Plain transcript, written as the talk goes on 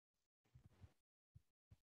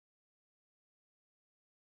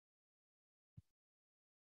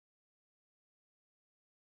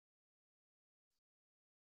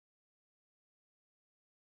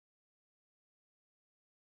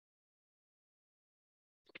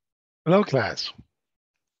Hello, class.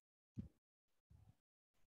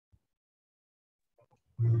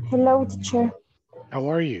 Hello, teacher. How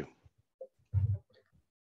are you?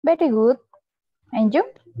 Very good. And you?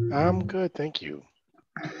 I'm good, thank you.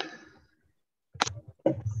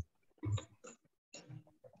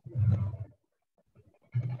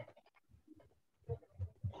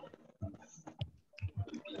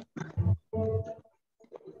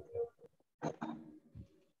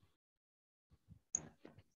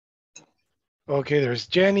 Okay, there's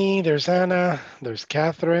Jenny, there's Anna, there's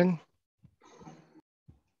Catherine.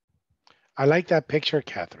 I like that picture,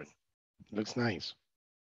 Catherine. It looks nice.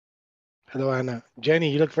 Hello, Anna. Jenny,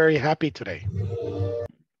 you look very happy today.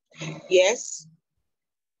 Yes,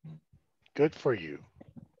 Good for you.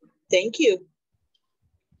 thank you.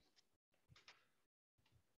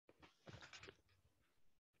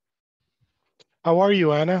 How are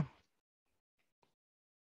you, Anna?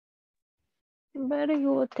 Very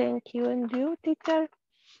good, thank you. And you, teacher?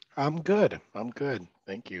 I'm good. I'm good.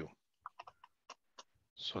 Thank you.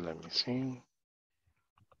 So let me see.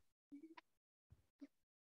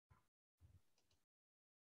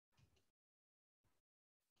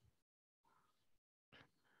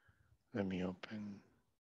 Let me open.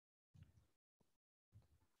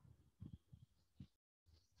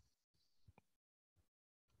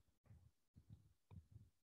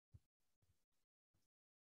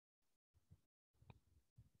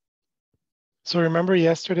 So remember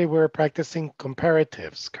yesterday we were practicing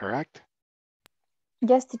comparatives, correct?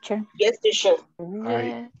 Yes, teacher. Yes, teacher. All right.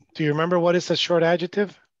 Yeah. Do you remember what is a short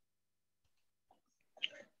adjective?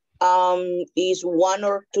 Is one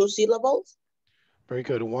or two syllables? Very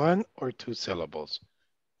good. One or two syllables.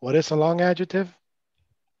 What is a long adjective?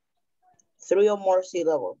 Three or more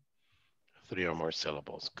syllables. Three or more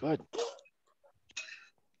syllables. Good.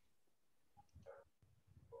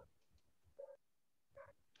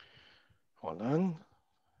 Hold on.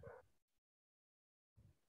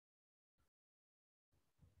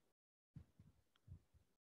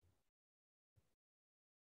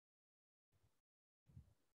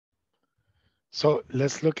 So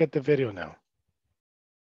let's look at the video now.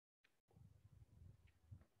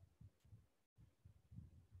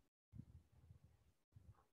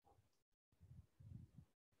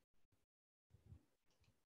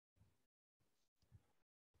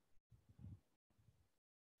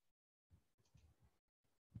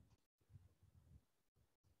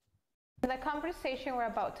 In the conversation we're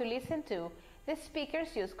about to listen to, the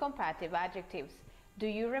speakers use comparative adjectives. Do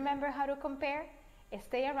you remember how to compare?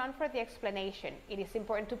 Stay around for the explanation. It is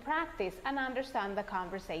important to practice and understand the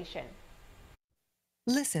conversation.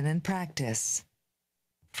 Listen and practice.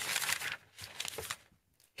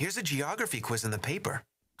 Here's a geography quiz in the paper.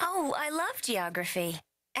 Oh, I love geography.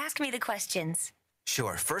 Ask me the questions.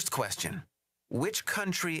 Sure, first question. Which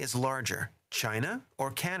country is larger, China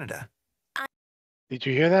or Canada? Did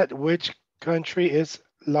you hear that? Which country is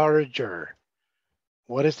larger?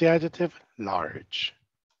 What is the adjective? Large.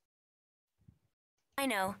 I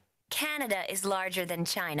know. Canada is larger than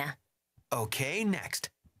China. Okay, next.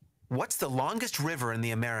 What's the longest river in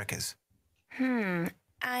the Americas?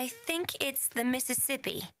 I think it's the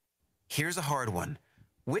Mississippi. Here's a hard one.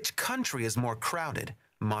 Which country is more crowded,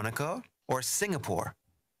 Monaco or Singapore?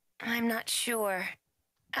 I'm not sure.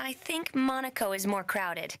 I think Monaco is more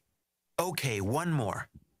crowded. Okay, one more.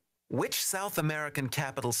 Which South American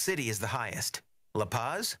capital city is the highest? La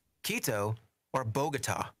Paz, Quito, or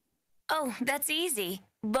Bogota? Oh, that's easy.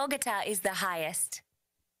 Bogota is the highest.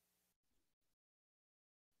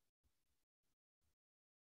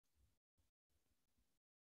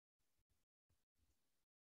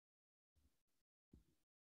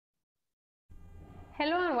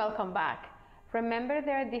 Hello and welcome back. Remember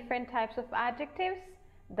there are different types of adjectives?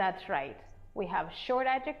 That's right. We have short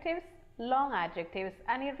adjectives, long adjectives,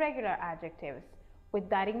 and irregular adjectives. With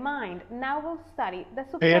that in mind, now we'll study the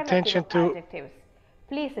superlative of adjectives.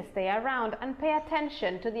 Please stay around and pay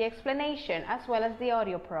attention to the explanation as well as the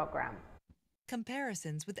audio program.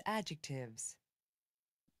 Comparisons with adjectives.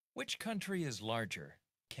 Which country is larger,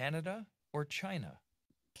 Canada or China?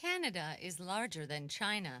 Canada is larger than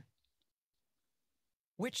China.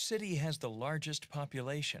 Which city has the largest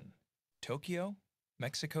population, Tokyo,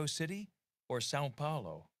 Mexico City, or Sao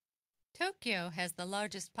Paulo? Tokyo has the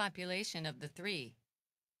largest population of the three.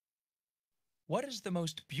 What is the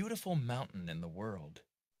most beautiful mountain in the world?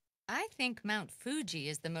 I think Mount Fuji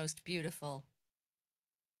is the most beautiful.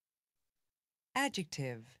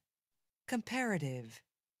 Adjective. Comparative.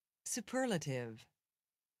 Superlative.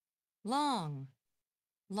 Long.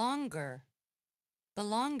 Longer. The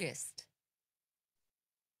longest.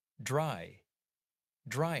 Dry,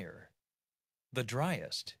 drier, the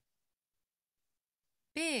driest,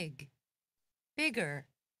 Big, bigger,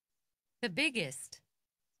 the biggest.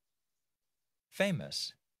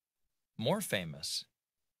 Famous, more famous,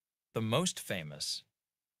 the most famous.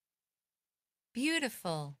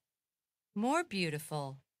 Beautiful, more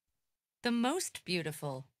beautiful, the most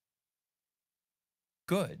beautiful.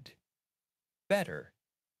 Good, better,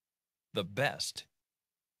 the best.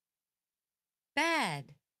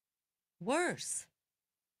 Bad, worse,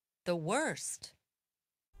 the worst.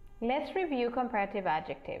 Let's review comparative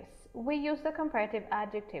adjectives. We use the comparative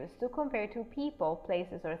adjectives to compare two people,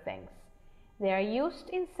 places, or things. They are used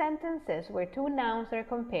in sentences where two nouns are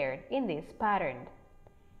compared in this pattern.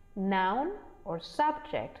 Noun or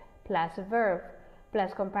subject plus verb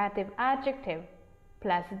plus comparative adjective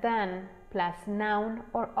plus than plus noun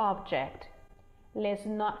or object. Let's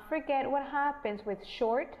not forget what happens with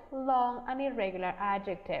short, long, and irregular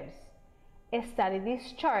adjectives. Study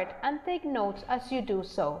this chart and take notes as you do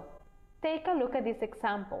so. Take a look at these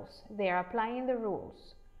examples. They are applying the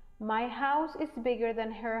rules. My house is bigger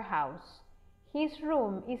than her house. His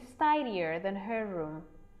room is tidier than her room.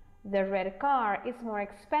 The red car is more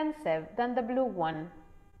expensive than the blue one.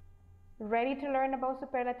 Ready to learn about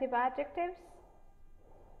superlative adjectives?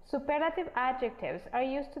 Superlative adjectives are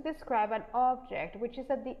used to describe an object which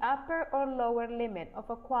is at the upper or lower limit of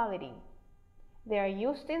a quality. They are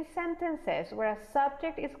used in sentences where a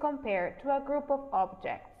subject is compared to a group of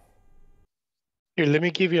objects. Here, let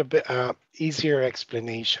me give you a bit easier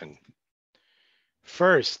explanation.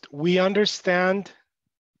 First, you understand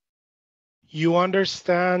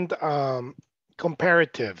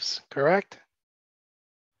comparatives, correct?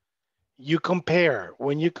 You compare.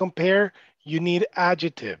 When you compare, you need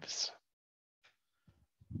adjectives,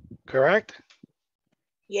 correct?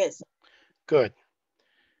 Yes. Good.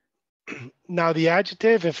 Now the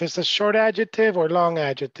adjective, if it's a short adjective or long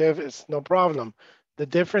adjective, it's no problem. The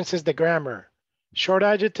difference is the grammar. Short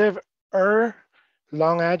adjective,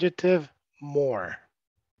 long adjective, more.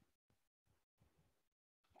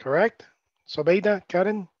 Correct? Sobeida,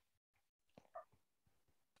 Karen?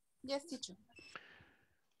 Yes, teacher.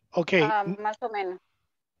 Okay. Más o menos.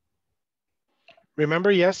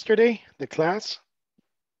 Remember yesterday, the class?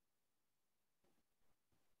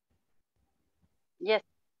 Yes.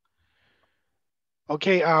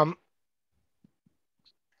 Okay,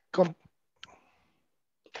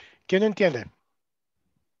 ¿quién no entiende?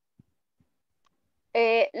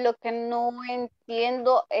 Lo que no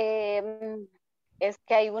entiendo es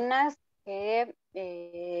que hay unas que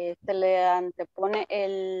se le antepone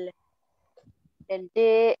el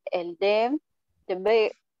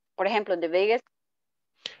por ejemplo, the biggest.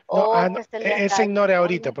 No, O que se le ese ignore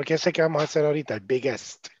ahorita, antepone. porque ese que vamos a hacer ahorita, el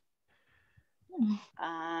biggest.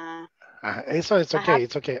 Eso es ok,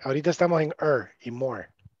 it's okay. Ahorita estamos en y more.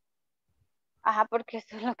 Ajá, porque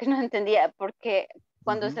eso es lo que no entendía, porque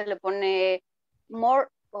cuando se le pone more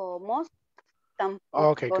o most,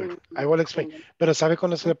 tampoco. Okay, good. I will explain. Pero ¿sabe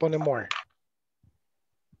cuándo se le pone more?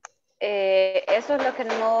 Eso es lo que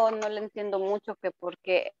no le entiendo mucho, que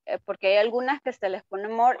porque hay algunas que se les pone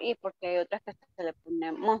more y porque hay otras que se le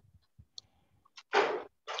pone most.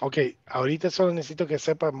 Ok, ahorita solo necesito que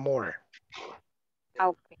sepa more.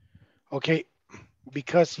 Okay. Okay,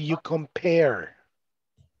 because you compare.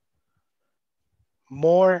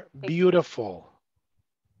 More beautiful.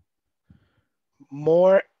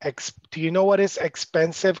 More, do you know what is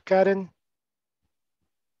expensive, Karen?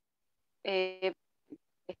 Excuse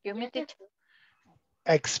me, teacher.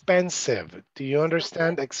 Expensive. Do you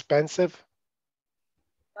understand expensive?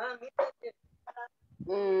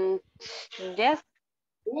 Yes.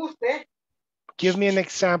 Give me an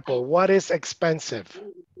example. What is expensive?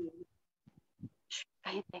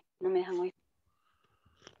 Cállate, no me dejan oír.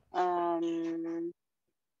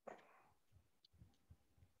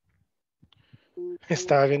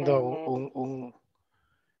 Estaba viendo un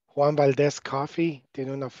Juan Valdez Coffee,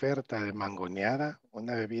 tiene una oferta de mangoneada,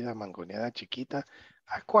 una bebida mangoneada chiquita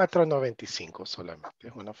a $4.95 solamente.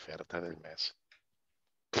 Es una oferta del mes.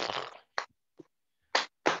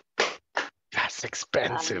 That's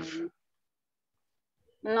expensive.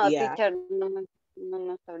 No, yeah. Teacher,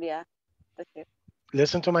 no sabría decir.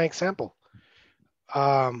 Listen to my example.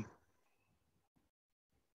 Do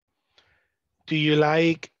you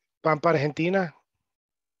like Pampa Argentina?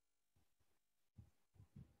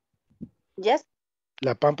 Yes.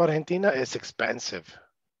 La Pampa Argentina is expensive.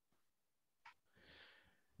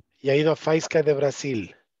 ¿Y ha ido a Faisca de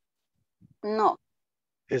Brasil? No.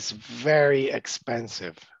 It's very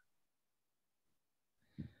expensive.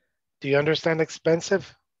 Do you understand expensive?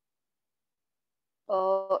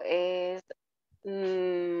 O es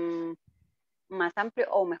más amplio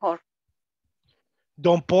o mejor.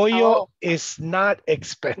 Don Pollo Oh. is not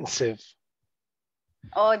expensive.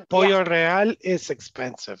 Oh, Pollo real is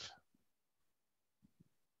expensive.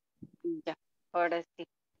 ya. Ahora sí.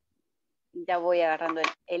 Ya voy agarrando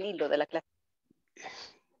el hilo de la clase.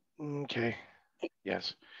 Okay.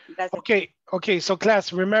 Yes. Gracias. Okay. So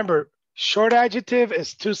class, remember, short adjective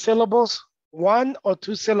is 2 syllables, 1 or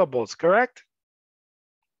 2 syllables, correct?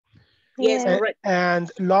 Yes, Yes. correct.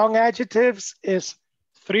 And long adjectives is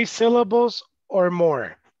 3 syllables or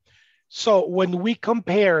more. So when we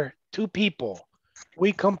compare 2 people,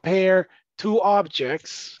 we compare 2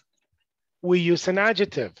 objects, we use an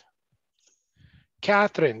adjective.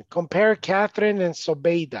 Catherine, compare Catherine and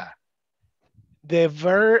Sobeida.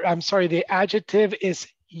 The adjective is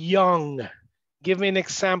young. Give me an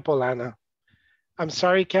example, Anna. I'm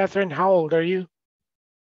sorry, Catherine, how old are you?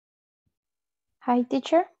 Hi,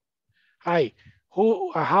 teacher. Hi,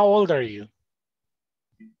 how old are you?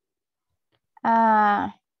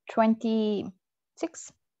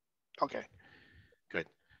 26. Okay, good.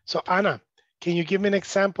 So Anna, can you give me an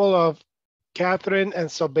example of Catherine and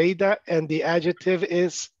Sobeida and the adjective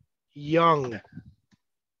is young?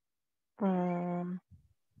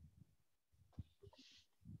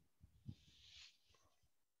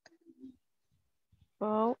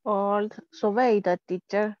 How old? Sobeida,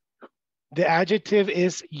 teacher. The adjective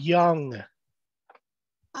is young.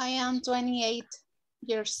 I am 28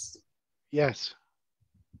 years. Yes.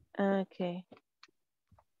 Okay.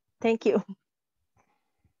 Thank you.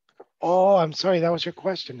 Oh, I'm sorry, that was your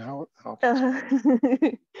question. How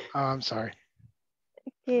I'm sorry.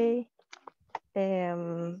 Okay.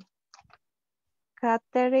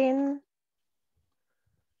 Catherine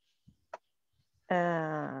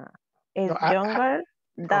is younger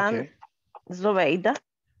than Zobeida.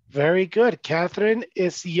 Very good. Catherine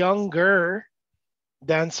is younger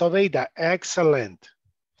than Sobeida. Excellent.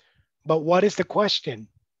 But what is the question?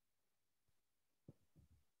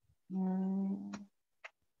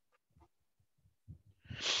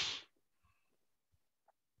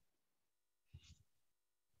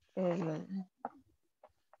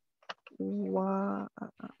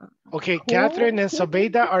 Okay, Catherine and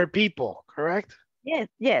Sobeida are people, correct? Yes,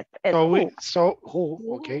 yes. So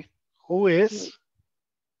who? Okay. Who is?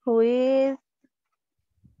 Who is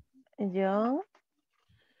young?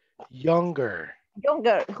 Younger.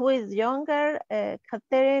 Younger. Who is younger?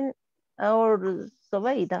 Catherine or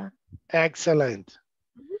Sobeida? Excellent.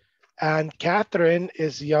 And Catherine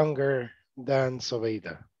is younger than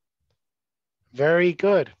Sobeida. Very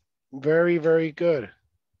good. Very, very good.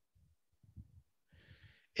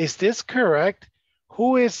 Is this correct?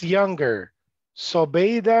 Who is younger,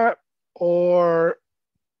 Sobeida or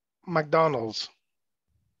McDonald's?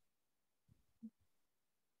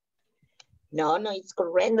 No, it's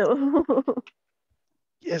correct. No.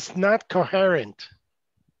 It's not coherent.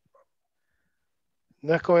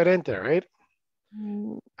 No es coherente, right?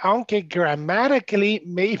 Aunque grammatically,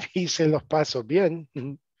 maybe se los paso bien,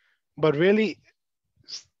 but really,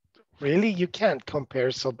 you can't compare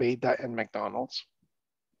Sobeida and McDonald's.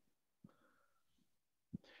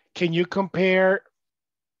 Can you compare?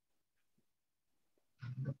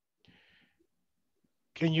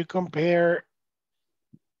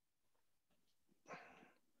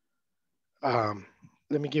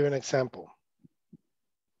 Let me give you an example.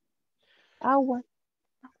 What?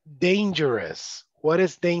 Dangerous. What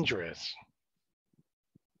is dangerous?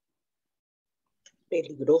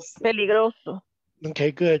 Peligroso. Peligroso.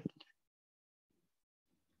 Okay, good.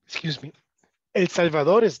 Excuse me. El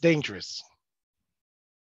Salvador is dangerous.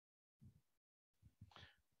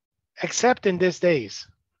 Except in these days.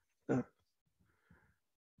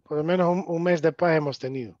 Por lo menos un mes de paz hemos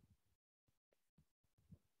tenido.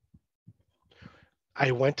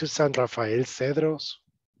 I went to San Rafael Cedros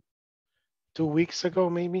 2 weeks ago,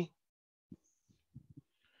 maybe.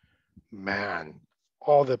 Man,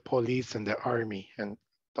 all the police and the army and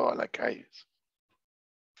todas las calles.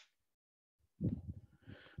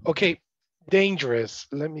 Okay, dangerous.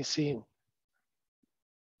 Let me see.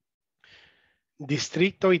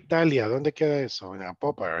 Distrito Italia, ¿dónde queda eso? En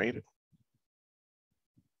Apopa, right?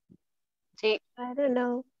 Sí. I don't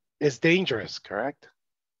know. It's dangerous, correct?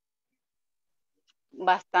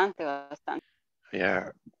 Bastante.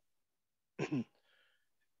 Yeah.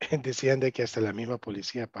 Decían de que hasta la misma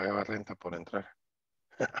policía pagaba renta por entrar.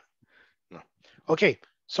 No. Okay,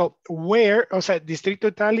 so where, o sea, Distrito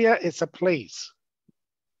Italia is a place.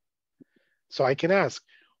 So I can ask,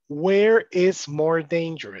 where is more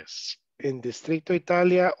dangerous? In Distrito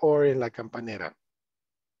Italia or in La Campanera?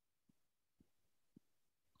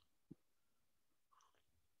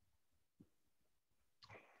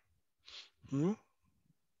 Hmm?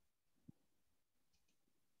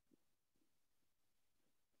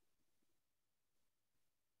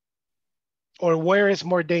 Or where is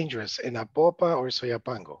more dangerous, in Apopa or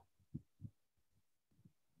Soyapango?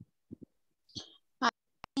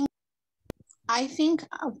 I think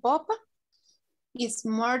Apopa is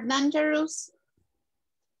more dangerous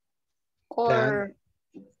or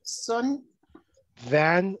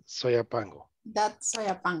than Soyapango. That's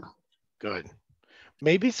Soyapango. Good.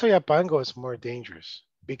 Maybe Soyapango is more dangerous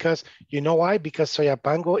because you know why? Because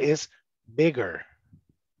Soyapango is bigger.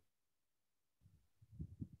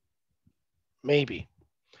 Maybe.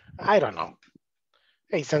 I don't know.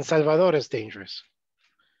 Hey, San Salvador is dangerous.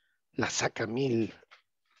 La Sacamil.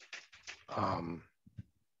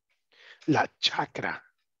 La Chacra.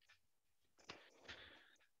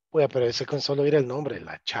 Voy a aparecer con solo oír el nombre,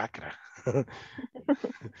 La Chacra.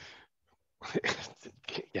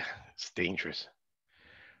 Yeah, it's dangerous.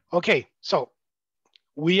 Okay, so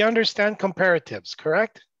we understand comparatives,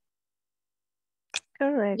 correct?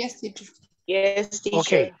 Correct. Yes, teacher. Yes, teacher.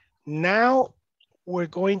 Okay, now we're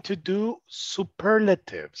going to do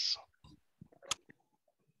superlatives.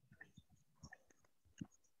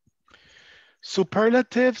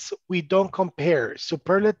 Superlatives, we don't compare.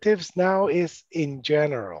 Superlatives now is in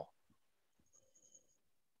general.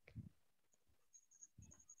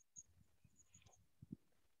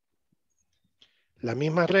 Las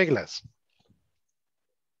mismas reglas.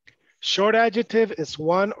 Short adjective is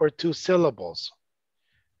 1 or 2 syllables.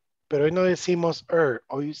 Pero hoy no decimos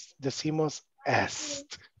hoy decimos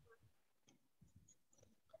est.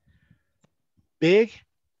 Big,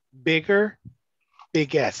 bigger,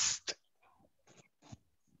 biggest.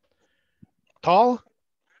 Tall?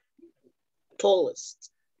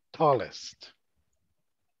 Tallest. Tallest.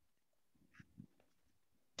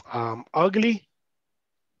 Ugly?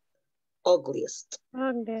 Ugliest.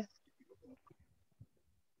 Ugliest.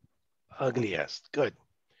 Ugliest. Good.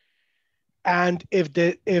 And if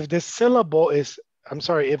the syllable is,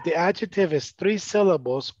 if the adjective is 3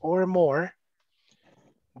 syllables or more,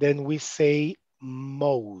 then we say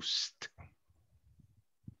most.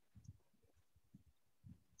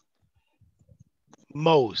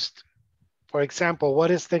 Most. For example,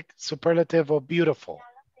 what is the superlative of beautiful?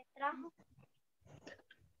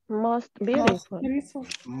 Most beautiful.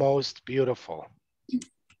 Most beautiful.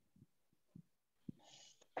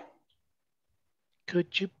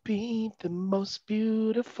 Could you be the most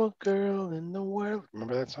beautiful girl in the world?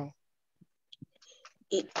 Remember that song?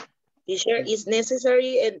 Teacher, is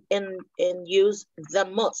necessary and use the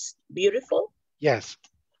most beautiful? Yes.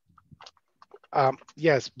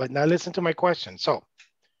 Yes, but now listen to my question. So,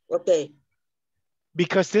 okay.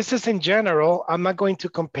 Because this is in general, I'm not going to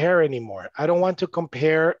compare anymore. I don't want to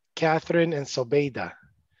compare Catherine and Sobeida.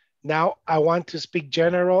 Now I want to speak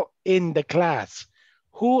general in the class.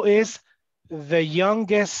 Who is the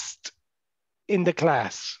youngest in the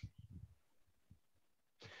class?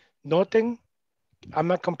 Noting, I'm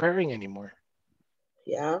not comparing anymore.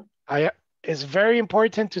 Yeah. It's very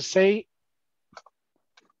important to say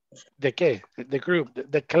the qué, the group,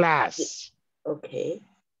 the class. Okay.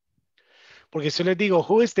 Porque si les digo,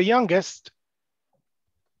 who is the youngest?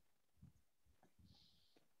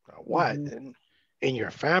 What? In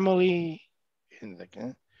your family? In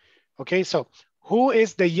the, okay, so who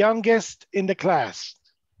is the youngest in the class?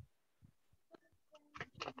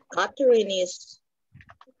 Catherine is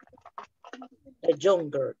a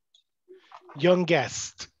younger.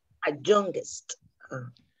 Youngest. A youngest.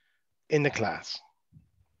 In the class.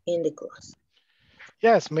 In the class.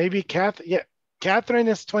 Yes, maybe Catherine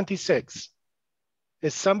is 26.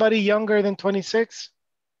 Is somebody younger than 26?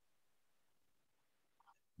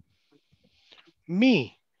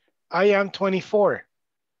 Me, I am 24.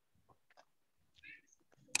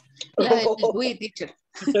 We teacher.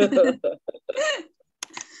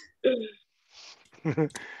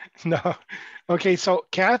 No. Okay, so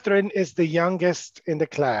Catherine is the youngest in the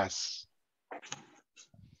class.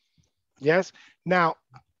 Yes. Now,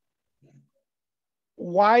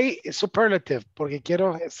 why superlative? Porque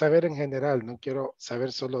quiero saber en general, no quiero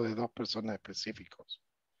saber solo de dos personas específicos.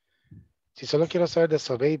 Si solo quiero saber de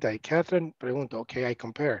Sobeida y Catherine, pregunto, okay, I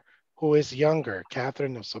compare. Who is younger,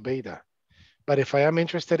 Catherine or Sobeida? But if I am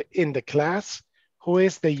interested in the class, who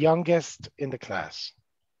is the youngest in the class?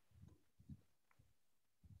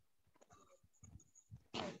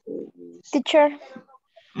 Teacher.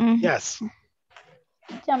 Yes.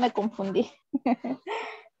 Ya me confundí.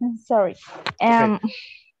 Sorry. Okay.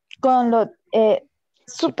 Con los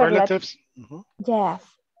superlatives. Yes.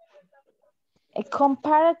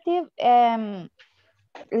 Comparative,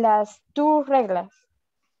 las dos reglas.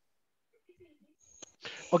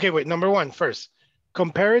 Okay, wait, number one first.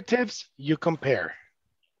 Comparatives, you compare.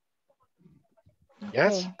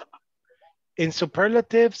 Yes? Okay. In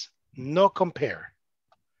superlatives, no compare.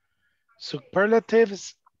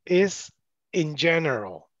 Superlatives is in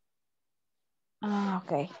general.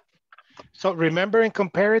 Okay. So remember in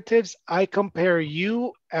comparatives, I compare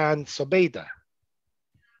you and Sobeida.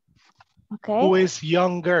 Okay. Who is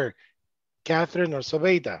younger, Catherine or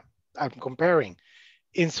Sobeida? I'm comparing.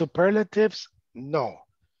 In superlatives, no.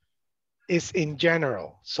 It's in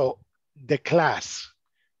general. So the class.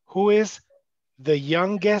 Who is the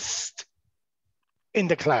youngest in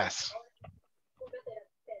the class?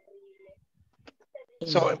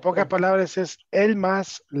 So en pocas palabras es el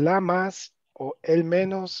más, la más, o el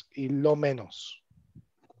menos y lo menos.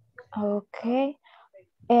 Ok.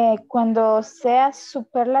 Cuando sea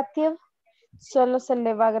superlativo, solo se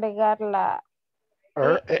le va a agregar la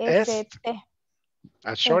EST.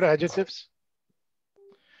 A short Est. adjectives.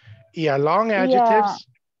 Y a long Y adjectives,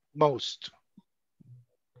 most.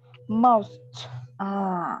 Most.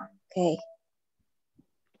 Ah, okay.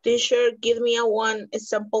 Teacher, give me one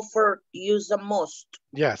example for use the most.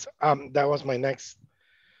 Yes, that was my next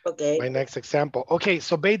example. Okay,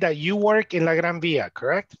 so Beda, you work in La Gran Via,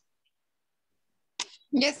 correct?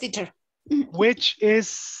 Yes, teacher. Which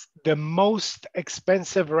is the most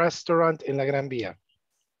expensive restaurant in La Gran Via?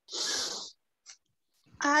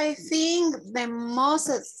 I think the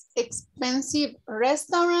most expensive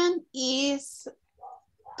restaurant is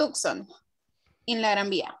Tucson in La Gran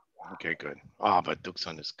Via. Okay, good. Oh, but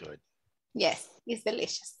Tucson is good. Yes, it's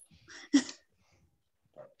delicious.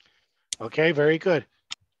 Okay, very good.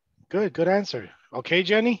 Good answer. Okay,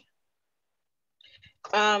 Jenny?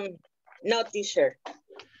 No, teacher.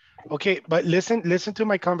 Okay, but listen to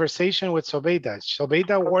my conversation with Sobeida.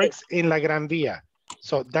 Sobeida works in La Gran Via.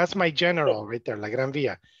 So that's my general right there, La Gran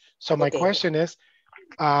Via. So my question is,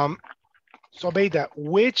 Sobeida,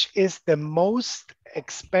 which is the most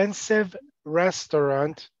expensive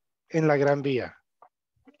restaurant in La Gran Via?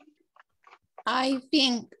 I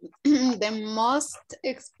think the most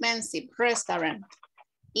expensive restaurant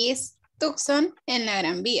is Tucson in La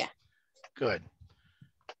Gran Via. Good.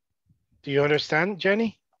 Do you understand,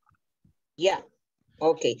 Jenny? Yeah.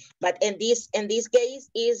 Okay. But in this case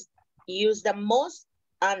is use the most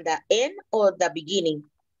on the end or the beginning?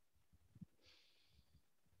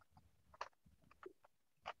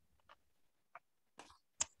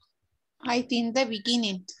 I think the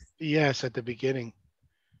beginning. Yes, at the beginning.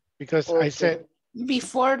 Because I said...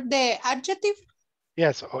 Before the adjective?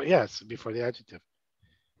 Yes, oh yes, before the adjective.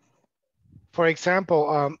 For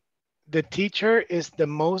example, the teacher is the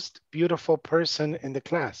most beautiful person in the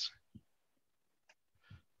class.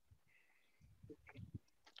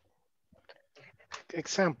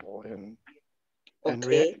 Example and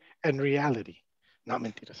reality. Not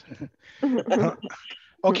mentiras.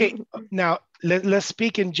 Okay, now let's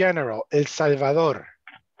speak in general. El Salvador.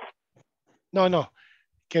 No,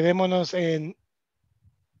 quedémonos en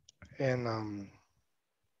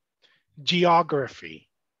geography.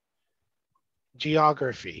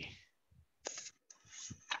 Geography.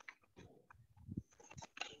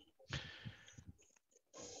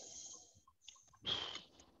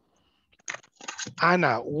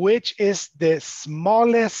 Ana, which is the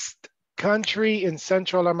smallest country in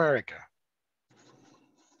Central America?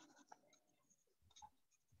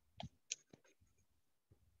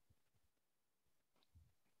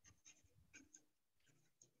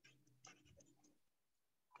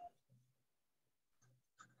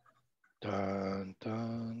 Dun,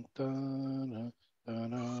 dun, dun, dun,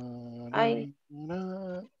 dun, I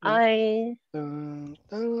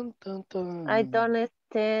don't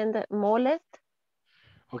understand molest.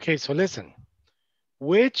 Okay, so listen.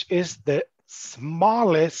 Which is the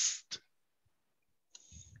smallest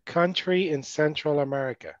country in Central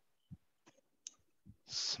America?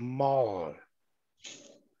 Small.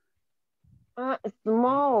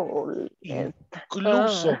 Small.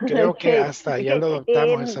 Incluso creo que hasta ya lo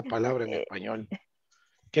adoptamos esa palabra en español.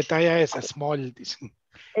 ¿Qué talla es? Small, dicen.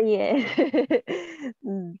 Yeah.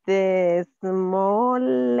 The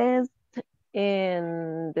smallest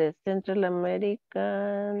in the Central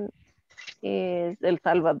American is El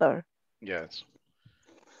Salvador. Yes.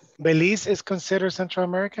 Belize is considered Central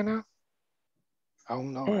America now?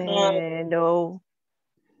 Aún no. No.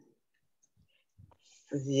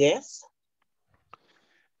 Yes.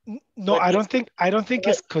 No, I don't think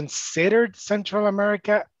it's considered Central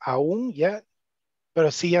America aún yet, pero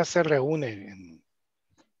sí ya se reúne.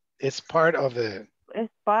 It's part of the...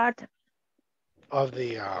 It's part of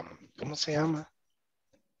the, ¿cómo se llama?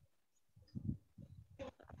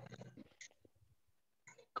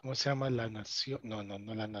 ¿Cómo se llama la nación? No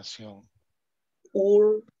la nación.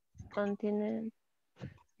 Continent.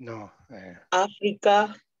 No.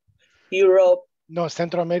 Africa, Europe. No,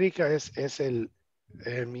 Centroamérica es el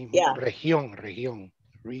mismo region.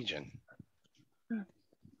 Region.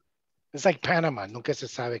 It's like Panama, nunca se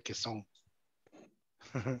sabe qué son.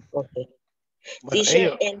 Okay.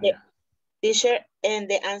 Bueno, Teacher, and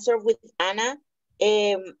the answer with Anna,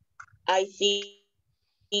 I think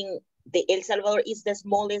the El Salvador is the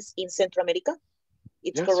smallest in Central America.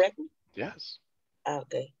 It's correct? Yes.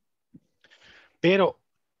 Okay. Pero,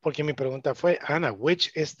 porque mi pregunta fue, Ana,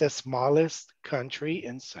 which is the smallest country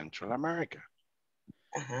in Central America?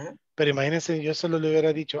 Pero imagínense, yo solo le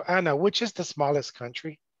hubiera dicho, Ana, which is the smallest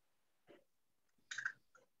country?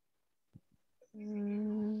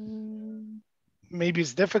 Maybe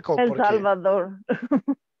it's difficult. El Salvador.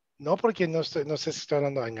 No, porque no sé si estoy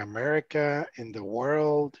hablando en America, in the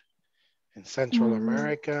world, in Central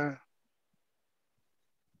America.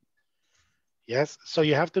 Yes, so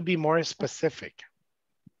you have to be more specific.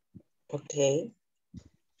 Okay.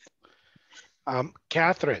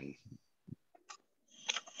 Catherine.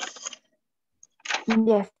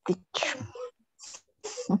 Yes, teacher.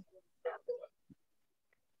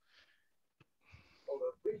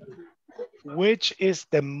 Which is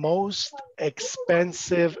the most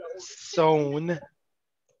expensive zone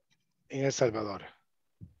in El Salvador?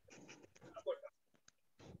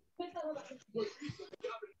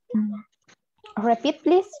 Repeat,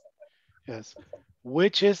 please. Yes.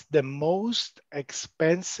 Which is the most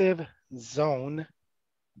expensive zone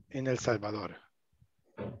in El Salvador?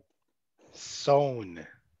 Zone.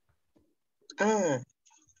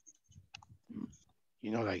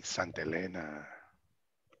 You know, like Santa Elena,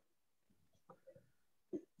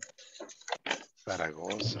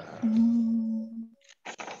 Zaragoza,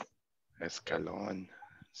 Escalón,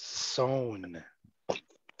 zone.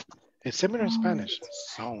 It's similar in Spanish,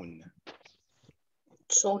 zone.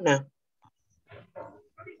 Zona.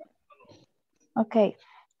 Okay.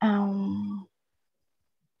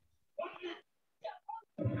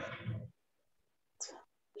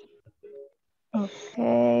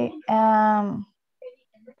 Okay.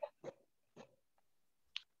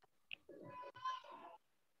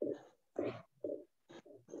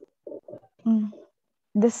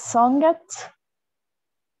 The Songat.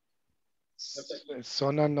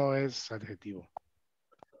 Zona no es adjetivo.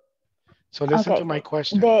 So listen to my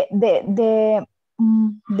question. The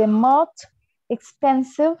most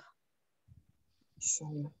expensive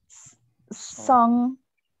song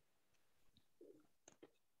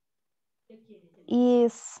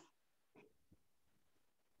is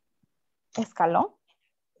Escalón.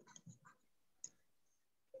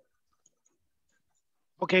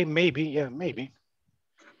 Okay, maybe, yeah, maybe.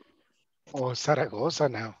 Or Zaragoza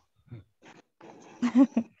now.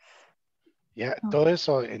 Yeah, todo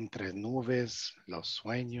eso entre nubes, los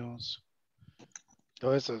sueños,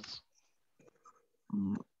 todo eso es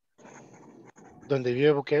donde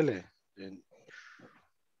vive Bukele.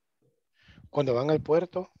 Cuando van al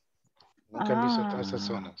puerto, nunca han visto todas esas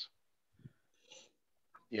zonas.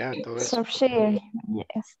 Ya, todo eso.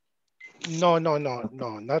 Yes. No, no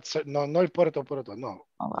el puerto, no.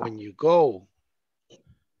 When you go,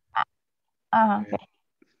 Okay.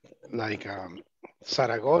 like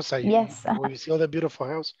Zaragoza, yes. You see all the beautiful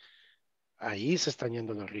house. Ahí se están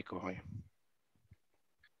yendo los ricos hoy.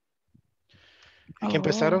 Es que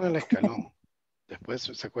empezaron en el Escalón. Después,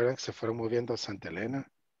 ¿se acuerdan que se fueron moviendo a Santa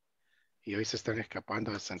Elena? Y hoy se están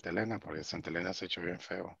escapando de Santa Elena porque Santa Elena se ha hecho bien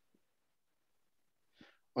feo.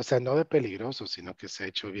 O sea, no de peligroso, sino que se ha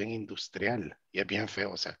hecho bien industrial. Y es bien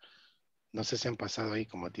feo. O sea, no sé si han pasado ahí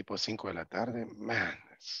como tipo 5 de la tarde. Man,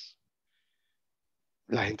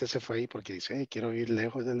 la gente se fue ahí porque dice, hey, quiero ir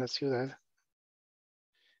lejos de la ciudad.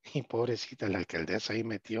 Y pobrecita, la alcaldesa ahí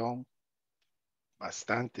metió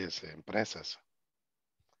bastantes empresas.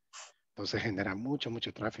 Entonces genera mucho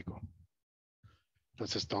tráfico.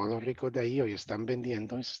 Entonces todos los ricos de ahí hoy están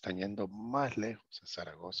vendiendo y se están yendo más lejos a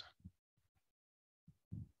Zaragoza.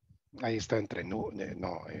 Ahí está entre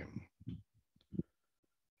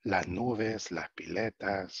las nubes, las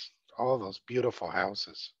piletas, all those beautiful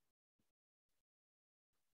houses.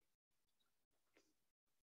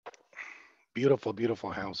 Beautiful,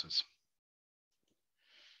 beautiful houses.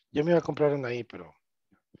 Yo me iba a comprar una ahí, pero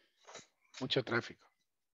mucho tráfico.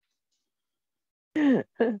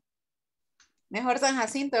 Mejor San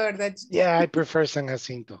Jacinto, ¿verdad? Yeah, I prefer San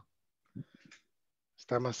Jacinto.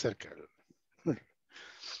 Está más cerca.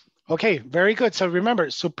 Okay, very good. So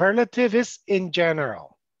remember, superlative is in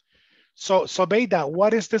general. So Beida,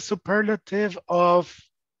 what is the superlative of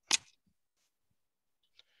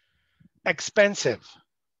expensive?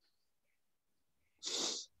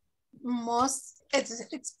 Most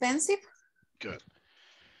expensive. Good.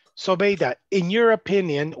 So Beida, in your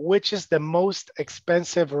opinion, which is the most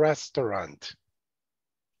expensive restaurant?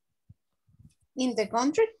 In the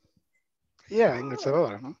country? Yeah, in El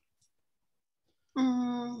Salvador.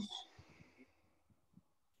 Huh?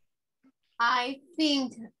 I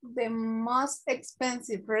think the most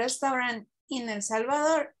expensive restaurant in El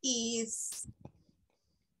Salvador is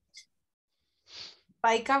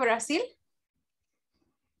Paica, Brazil.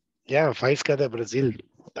 Yeah, Faisca de Brazil.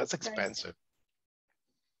 That's expensive.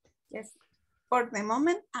 Yes. For the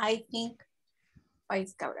moment, I think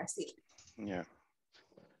Paisca, Brazil. Yeah.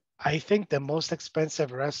 I think the most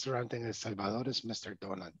expensive restaurant in El Salvador is Mr.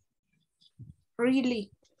 Donut. Really?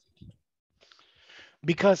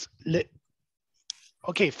 Because,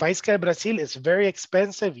 okay, Faisca de Brazil is very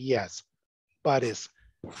expensive, yes, but it's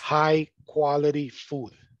high quality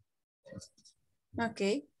food.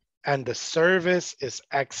 Okay. And the service is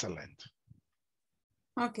excellent.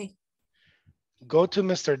 Okay. Go to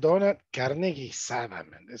Mr. Donut, carne guisada,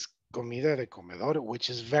 man. It's comida de comedor, which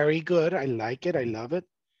is very good. I like it. I love it.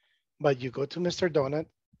 But you go to Mr. Donut,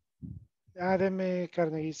 deme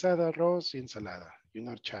carne guisada, arroz y ensalada. You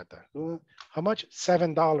know, chata. How much?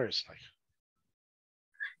 $7. Like,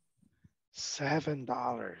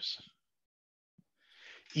 $7.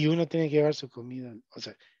 Y uno tiene que llevar su comida. O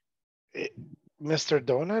sea, Mr.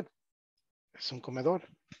 Donut es un comedor.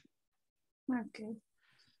 Okay.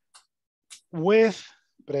 With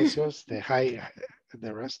precios de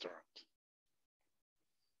the restaurant.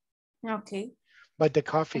 Okay. But the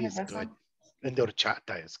coffee is good. And the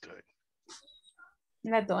horchata is good.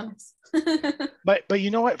 Las donas. But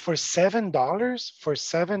you know what? For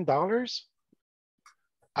 $7,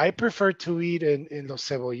 I prefer to eat in Los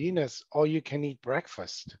Cebollines all you can eat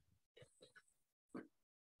breakfast.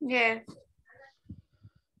 Yeah.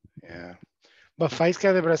 Yeah. But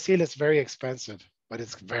Faisca de Brazil is very expensive, but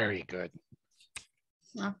it's very good.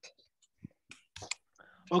 Okay.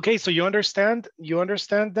 Okay, so you understand? You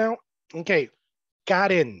understand now? Okay.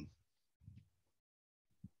 Karen.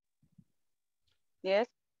 Yes.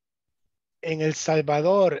 In El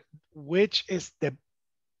Salvador, which is the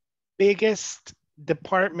biggest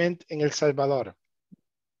department in El Salvador?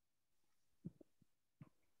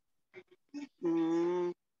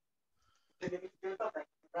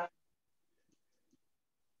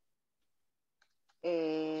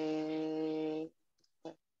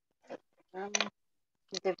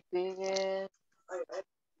 The biggest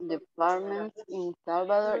department in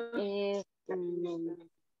Salvador is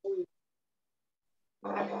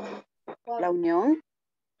La Unión.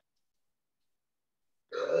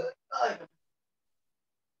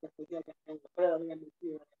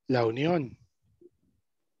 La Unión.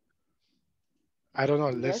 I don't know.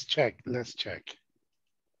 Yes. Let's check. Let's check.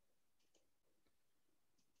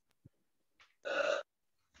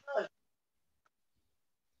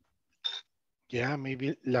 Yeah,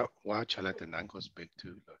 maybe wow, Chalatenango is big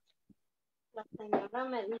too. Look. La señora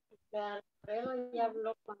me dice que Alfredo ya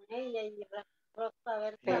habló con ella y registró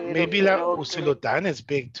saber que Maybe La Usulután is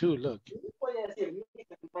big too. Look.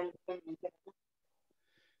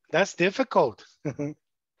 That's difficult.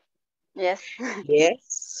 Yes.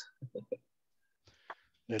 Yes.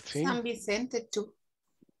 Let's see. San Vicente too.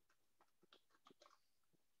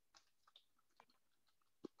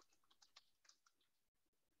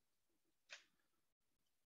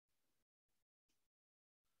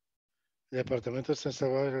 ¿El departamento de San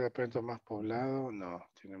Salvador es el departamento más poblado? No.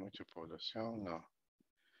 ¿Tiene mucha población? No.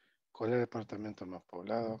 ¿Cuál es el departamento más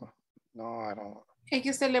poblado? No, I don't. Es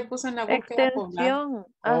que usted le puso en la búsqueda poblado. Extensión.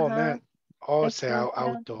 Oh, Ajá. man. O sea,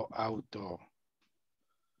 Extensión. auto.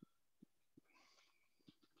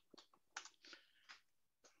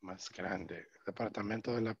 Más grande.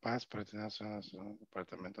 Departamento de La Paz, pertenece a un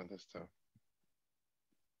departamento donde está.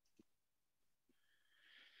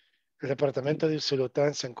 El departamento de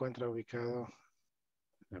Usulután se encuentra ubicado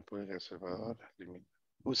en República de El Salvador.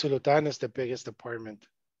 Usulután is the biggest department.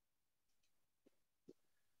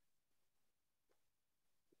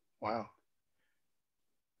 Wow.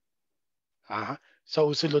 Ajá. So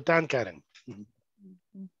Usulután, Karen.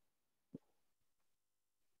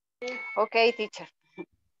 Okay, teacher.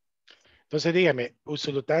 Entonces dígame,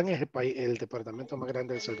 Usulután es el departamento más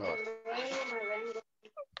grande de El Salvador.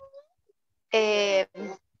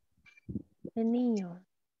 De niño.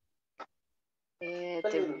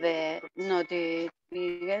 No, the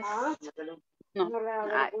biggest. No.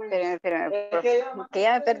 Espérame. Que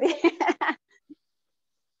ya me perdí.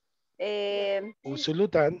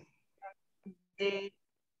 Usulután. The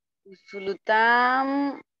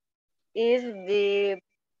Usulután is the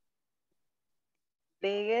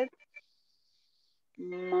biggest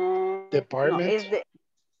Department. No, is the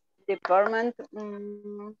department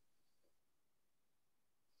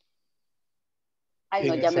Ay,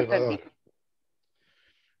 no, en El ya me Salvador. perdí.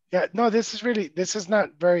 Yeah, no, this is not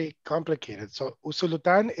very complicated. So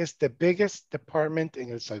Usulután is the biggest department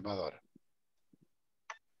in El Salvador.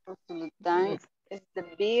 Usulután is the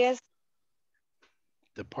biggest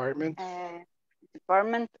Department.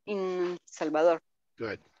 department in Salvador.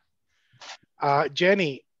 Good.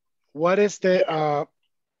 Jenny, what is the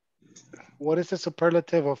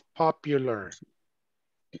superlative of popular?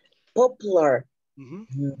 Popular.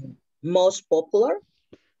 Most popular.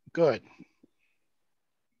 Good.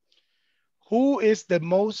 Who is the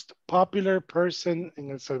most popular person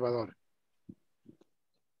in El Salvador?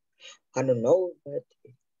 I don't know, but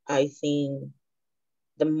I think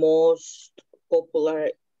the most popular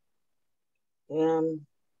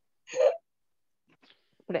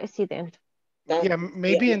President. Yeah,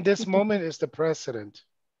 maybe in this moment is the president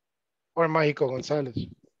or Mágico González.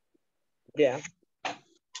 Yeah.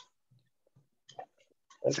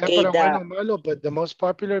 Sea Okay, para bueno o malo, but the most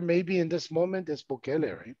popular maybe in this moment is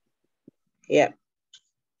Bukele, right? Yeah.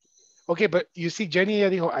 Okay, but you see, Jenny ya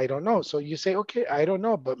dijo, I don't know. So you say, okay, I don't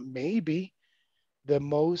know, but maybe the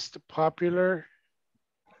most popular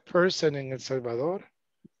person in El Salvador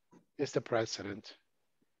is the president.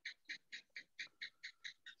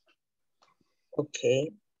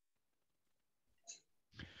 Okay.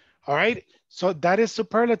 All right, so that is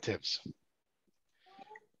superlatives.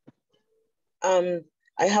 I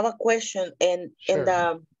have a question, and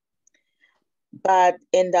Sure. but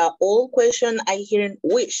in the old question I hear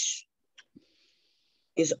wish.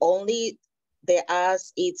 Is only the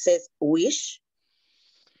as it says wish.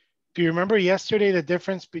 Do you remember yesterday the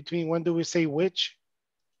difference between when do we say which?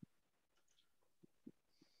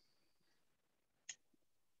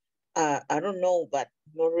 I don't know, but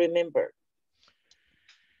don't remember.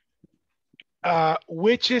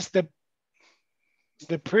 Which is the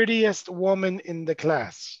prettiest woman in the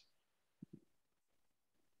class?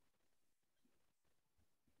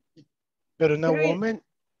 Pero una woman,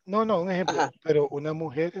 no, un ejemplo, pero una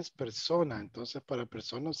mujer es persona, entonces para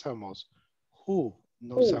persona usamos who,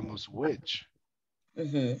 no usamos which.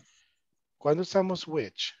 ¿Cuándo usamos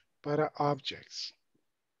which? Para objects.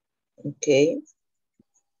 Okay.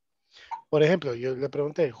 Por ejemplo, yo le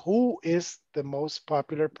pregunté, who is the most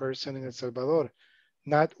popular person in El Salvador?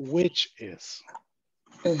 Not which is.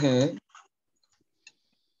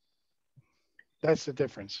 That's the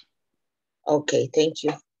difference. Okay, thank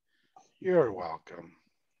you. You're welcome.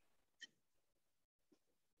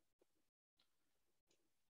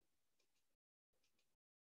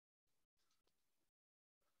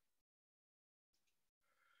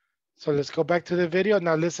 So let's go back to the video.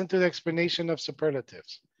 Now listen to the explanation of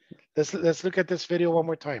superlatives. Let's look at this video one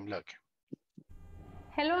more time. Look.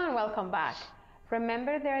 Hello and welcome back.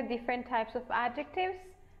 Remember there are different types of adjectives?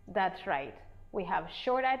 That's right. We have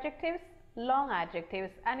short adjectives, long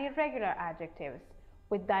adjectives, and irregular adjectives.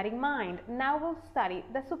 With that in mind, now we'll study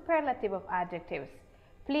the superlative of adjectives.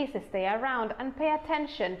 Please stay around and pay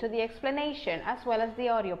attention to the explanation as well as the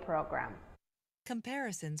audio program.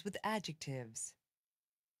 Comparisons with adjectives.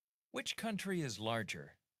 Which country is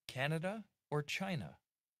larger, Canada or China?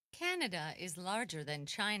 Canada is larger than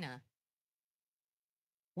China.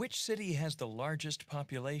 Which city has the largest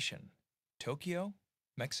population, Tokyo,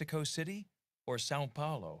 Mexico City, or Sao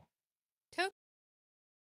Paulo?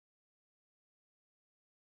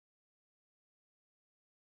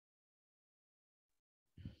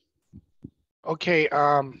 Okay,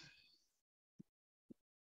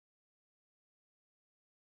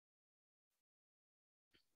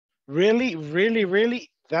 really,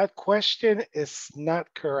 that question is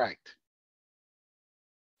not correct.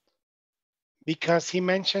 Because he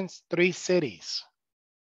mentions 3 cities.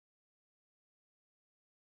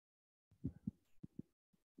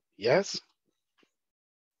 Yes?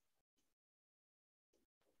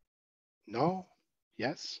 No?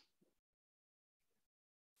 Yes?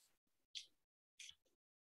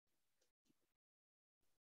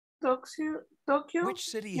 Tokyo, Which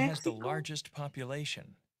city Mexico? has the largest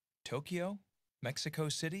population, Tokyo, Mexico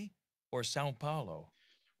City, or Sao Paulo?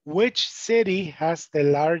 Which city has the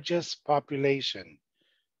largest population?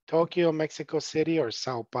 Tokyo, Mexico City, or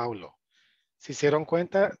Sao Paulo? Si se dieron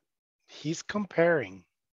cuenta, he's comparing.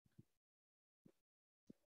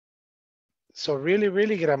 So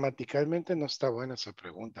really, gramaticalmente no está buena esa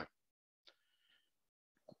pregunta.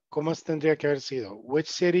 ¿Cómo tendría que haber sido? Which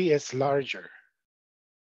city is larger?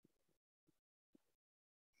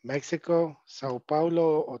 Mexico, Sao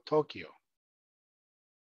Paulo o Tokio.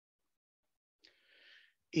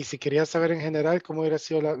 Y si quería saber en general cómo hubiera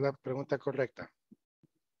sido la pregunta correcta.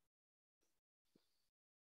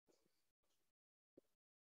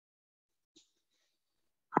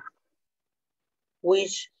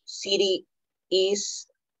 Which city is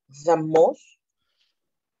the most?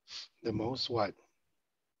 The most what?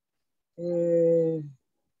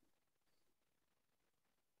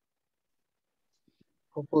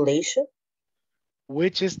 Population?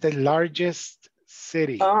 Which is the largest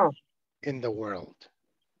city in the world?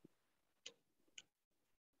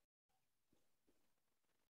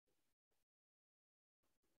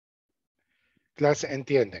 Clase,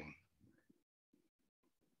 ¿entienden?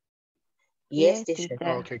 Yes, teacher.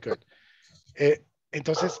 Okay, good.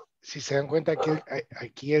 Entonces, si se dan cuenta que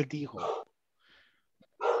aquí él dijo,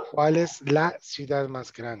 ¿cuál es la ciudad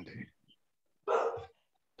más grande?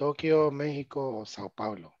 ¿Tokio, México o Sao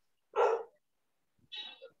Paulo?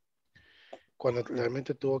 Cuando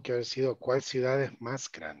realmente tuvo que haber sido, ¿cuál ciudad es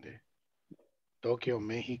más grande? ¿Tokio,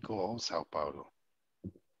 México o Sao Paulo?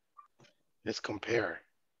 Let's compare.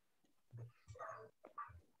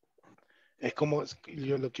 Es como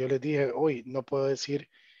lo que yo les dije hoy, no puedo decir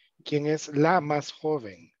quién es la más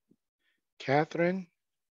joven, Catherine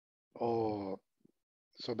o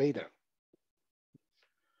Sobeida.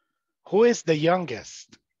 Who is the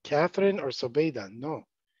youngest, Catherine or Sobeida? No,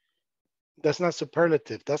 that's not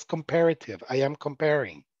superlative, that's comparative. I am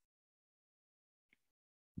comparing.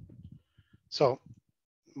 So,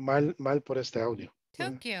 mal por este audio.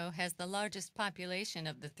 Tokyo has the largest population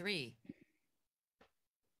of the three.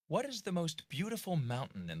 What is the most beautiful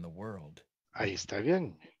mountain in the world? Ahí está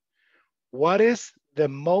bien. What is the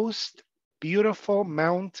most beautiful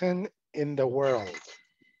mountain in the world?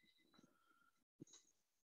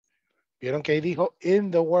 Vieron que ahí dijo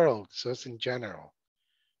in the world, so it's in general.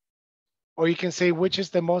 Or you can say, which is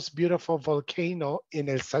the most beautiful volcano in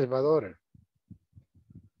El Salvador?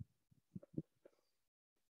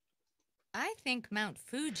 I think Mount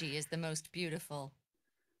Fuji is the most beautiful.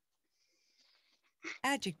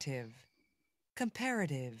 Adjective,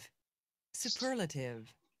 comparative,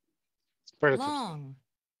 superlative. Long,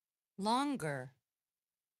 longer,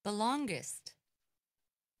 the longest.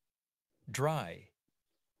 Dry,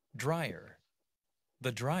 drier,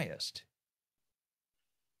 the driest.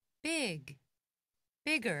 Big,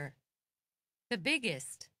 bigger, the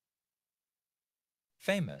biggest.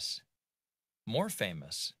 Famous, more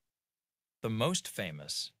famous, the most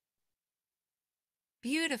famous.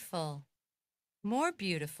 Beautiful, more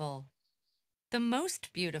beautiful, the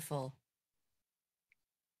most beautiful.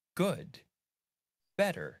 Good,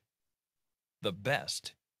 better, the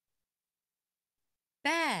best.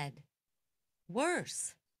 Bad,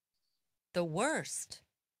 worse, the worst.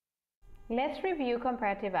 Let's review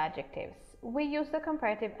comparative adjectives. We use the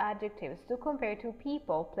comparative adjectives to compare two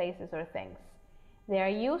people, places, or things. They are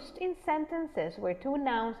used in sentences where two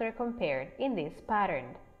nouns are compared in this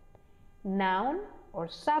pattern. Noun or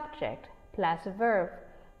subject plus verb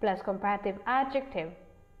plus comparative adjective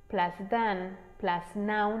plus than plus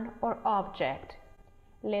noun or object.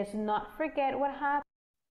 Let's not forget what happened.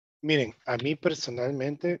 Miren, a mí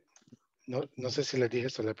personalmente, no sé si les dije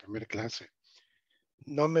esto en la primera clase,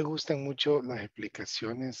 no me gustan mucho las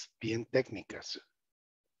explicaciones bien técnicas.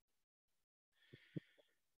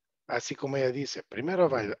 Así como ella dice, primero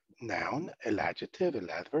va el noun, el adjective, el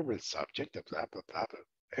adverb, el subject, el bla, bla, bla, bla.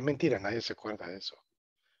 Es mentira, nadie se acuerda de eso.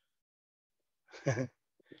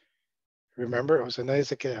 Remember, o sea, nadie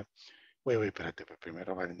se queda, wait, espérate, pues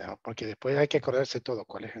primero va el noun, porque después hay que acordarse todo,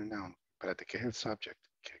 cuál es el noun, espérate, qué es el subject,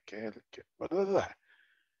 qué es el, bla, bla, bla.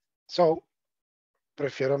 So,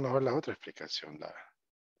 prefiero mejor la otra explicación.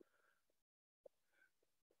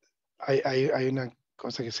 Hay una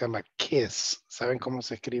cosa que se llama KISS. ¿Saben cómo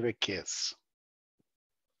se escribe KISS?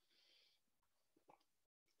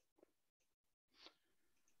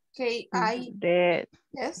 K-I. De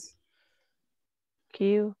Yes.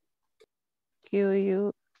 Q-U-I-Z.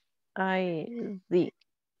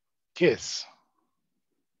 KISS.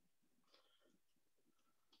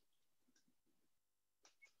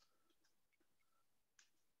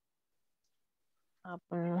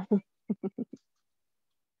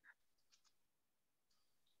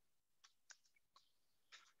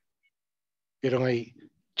 Vieron ahí.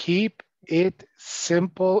 Keep it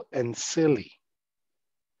simple and silly.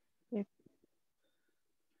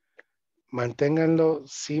 Manténganlo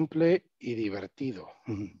simple y divertido.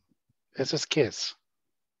 Eso es KISS.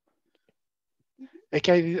 Es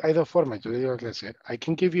que hay dos formas. Yo le digo a la clase, I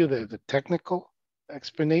can give you the technical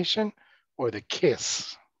explanation or the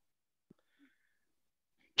KISS.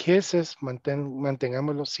 KISS es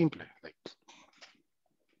mantengámoslo simple.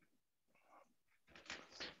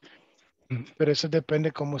 Pero eso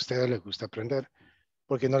depende cómo a ustedes les gusta aprender.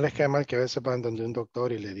 Porque no les queda mal que a veces van donde un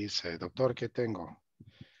doctor y le dice, doctor, ¿qué tengo?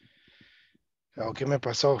 ¿O qué me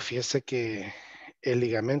pasó? Fíjese que el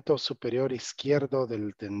ligamento superior izquierdo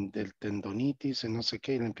del tendonitis y no sé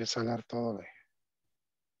qué, y le empieza a hablar todo.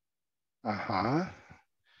 Ajá.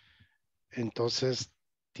 Entonces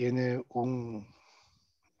tiene un,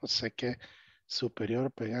 no sé qué,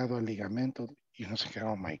 superior pegado al ligamento y no sé qué,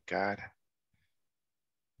 oh my God.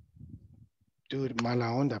 Dude,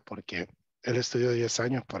 mala onda porque él estudió 10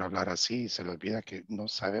 años para hablar así y se le olvida que no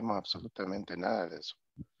sabemos absolutamente nada de eso.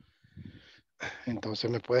 Entonces,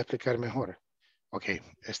 ¿me puede explicar mejor? Ok,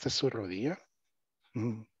 esta es su rodilla.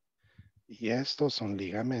 Y estos son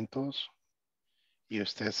ligamentos. Y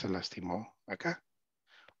usted se lastimó acá.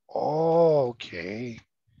 Oh, ok.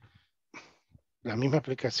 La misma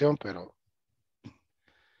aplicación, pero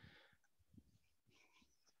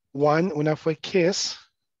una fue kiss,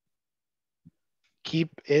 keep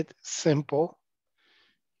it simple,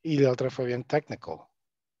 y la otra fue bien technical,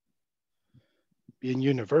 bien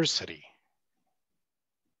university.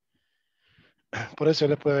 Por eso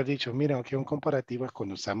le puedo haber dicho, mira, aquí un comparativo es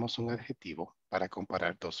cuando usamos un adjetivo para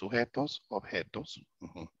comparar dos sujetos, objetos.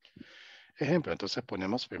 Ejemplo, entonces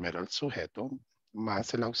ponemos primero el sujeto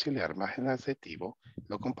más el auxiliar más el adjetivo,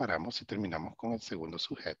 lo comparamos y terminamos con el segundo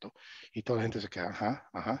sujeto y toda la gente se queda, ajá,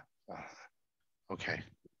 ajá, ajá. Ok.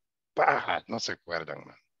 Bah, no se acuerdan,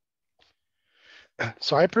 man.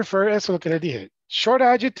 So I prefer, eso es lo que le dije. Short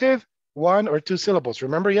adjective, 1 or 2 syllables.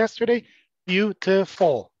 Remember yesterday?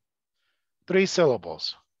 Beautiful. 3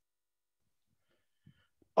 syllables.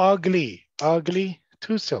 Ugly, ugly,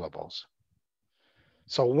 2 syllables.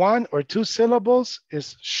 So 1 or 2 syllables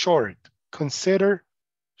is short. Consider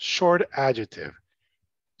short adjective.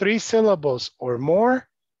 3 syllables or more,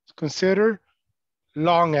 consider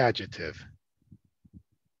long adjective.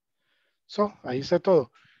 So, ahí está todo.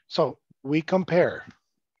 So, we compare.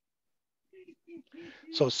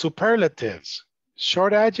 So, superlatives,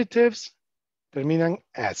 short adjectives, terminan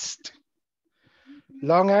est.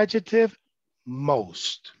 Long adjective,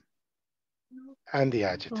 most. And the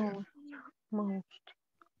adjective. Most.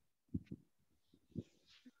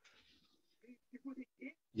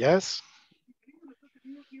 Yes?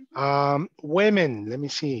 Women, let me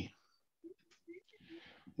see.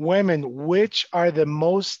 Women, which are the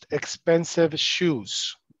most expensive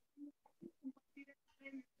shoes?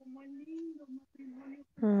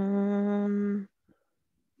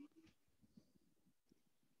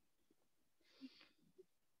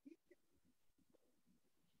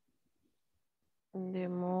 The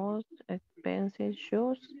most expensive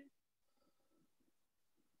shoes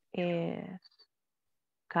is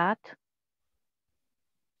cat.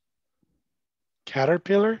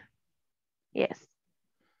 Caterpillar? Yes.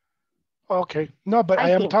 Okay. No, but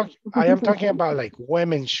I am talking about like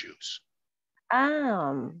women's shoes.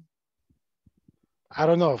 I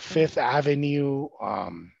don't know, Fifth Avenue,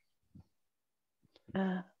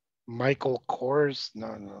 Michael Kors,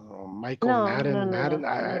 no, Michael Madden, I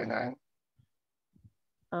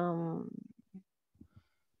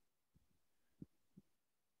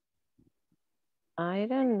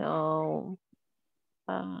don't know.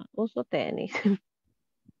 Uso tenis.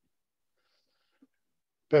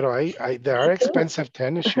 Pero there are expensive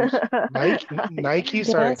tennis shoes.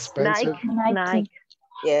 Nikes are expensive. Nike.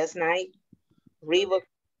 Yes, Nike. Reebok.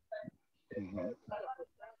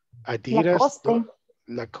 Adidas,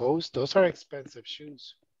 Lacoste, those are expensive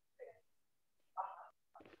shoes.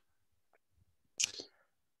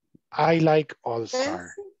 I like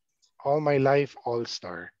All-Star. All my life,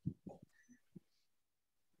 All-Star.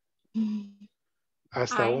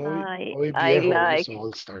 Hasta hoy viejo uso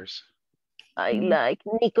All-Stars. I like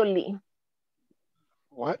Nicole Lee.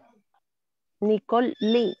 What? Nicole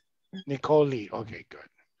Lee. Nicole Lee. Okay, good.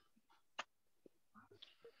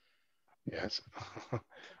 Yes.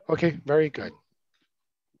 Okay, very good.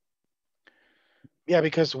 Yeah,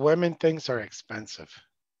 because women things are expensive.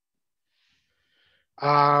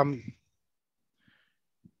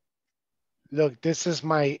 Look, this is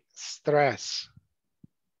my stress.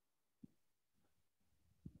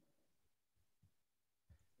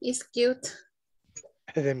 It's cute.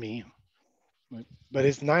 De mí. But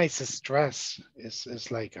it's nice, it's stress.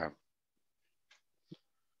 It's like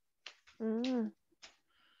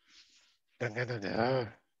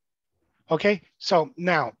Okay, so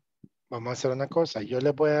now, vamos a hacer una cosa. Yo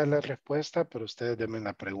les voy a dar la respuesta, pero ustedes denme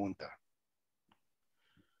la pregunta.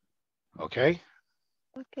 Okay?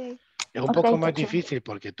 Okay. Es un poco más difícil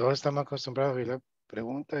porque todos estamos acostumbrados a oír la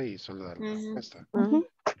pregunta y solo dar la respuesta.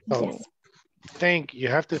 So, think, you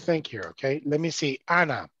have to think here, okay? Let me see.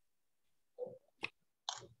 Ana.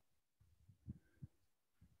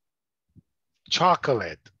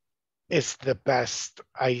 Chocolate is the best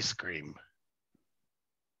ice cream.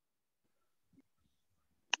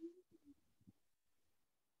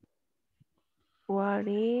 What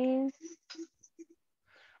is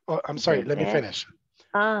Oh, I'm sorry, the let me best? finish.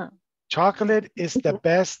 Ah, Chocolate is the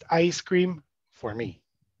best ice cream for me.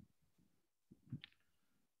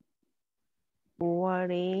 what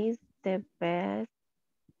is the best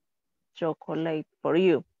chocolate for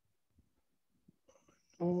you?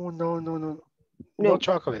 Oh, no, no, no. No No.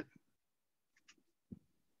 chocolate.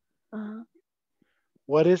 Uh,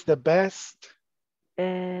 What is the best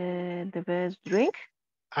the best drink?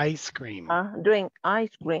 ice cream? Drink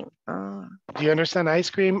ice cream. Do you understand ice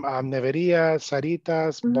cream? Nevería,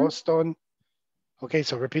 Saritas, Mhm. Boston. Okay,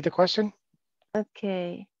 so repeat the question.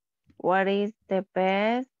 Okay. What is the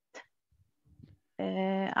best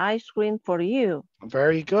ice cream for you?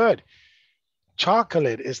 Very good.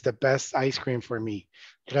 Chocolate is the best ice cream for me.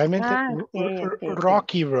 Realmente, Okay.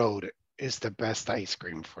 Rocky Road is the best ice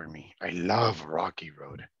cream for me. I love Rocky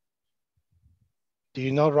Road. Do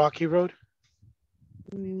you know Rocky Road?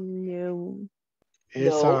 No.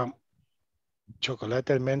 It's chocolate,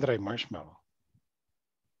 almendra, y marshmallow.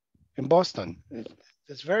 In Boston.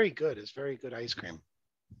 It's very good. It's very good ice cream.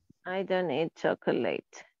 I don't eat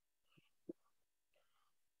chocolate.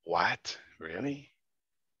 What? Really?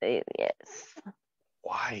 Yes.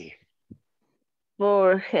 Why?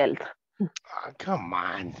 For health. Oh, come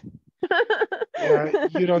on. Yeah,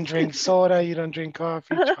 you don't drink soda, you don't drink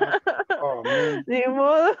coffee, chocolate. Oh, man. Ni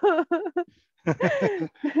modo. No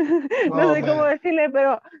Oh, sé cómo man. decirle,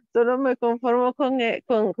 pero solo me conformo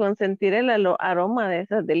con sentir el aroma de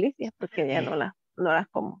esas delicias porque ya no las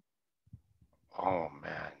como. Oh,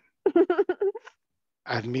 man.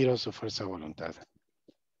 Admiro su fuerza de voluntad.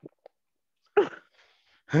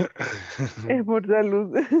 Es por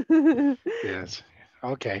salud. Yes.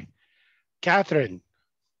 Okay. Catherine.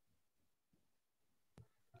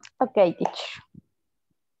 Okay, teacher.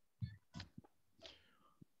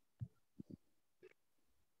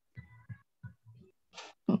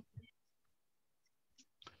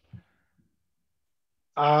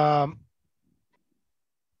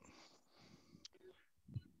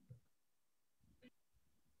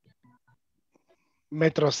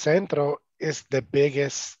 Metrocentro is the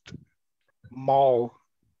biggest mall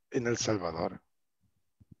in El Salvador.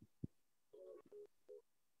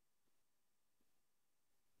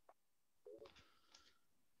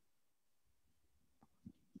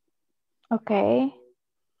 Okay.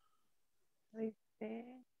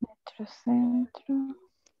 Metrocentro.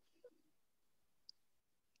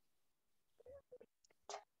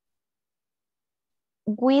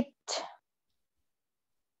 Which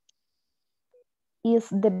is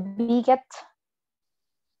the biggest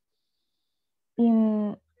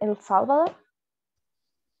in El Salvador?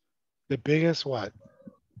 The biggest what?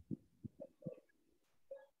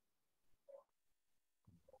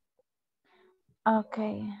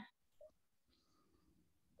 Okay.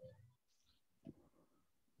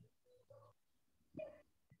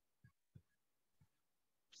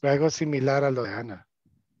 Algo similar a lo de Ana.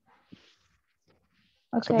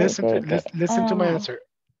 So Okay, listen to my answer.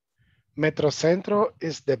 Metrocentro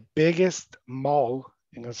is the biggest mall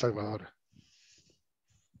in El Salvador.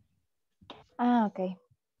 Okay.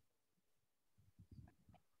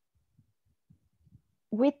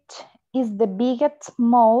 Which is the biggest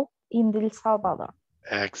mall in El Salvador?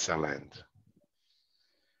 Excellent.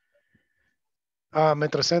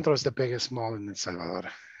 Metrocentro is the biggest mall in El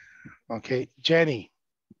Salvador. Okay, Jenny.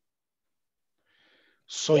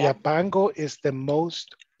 Soyapango is the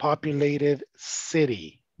most populated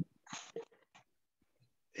city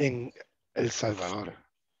in El Salvador.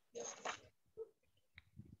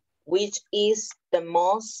 Which is the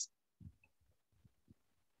most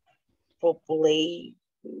populated?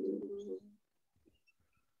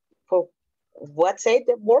 What's it,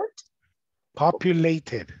 the word?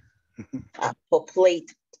 Populated.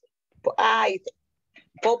 Populated.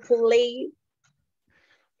 Populated.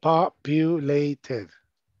 Populated.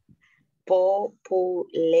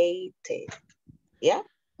 Populated. ¿Ya?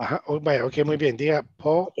 Ajá, oh, vaya, ok, muy bien. Diga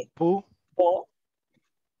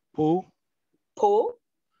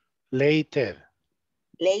lated.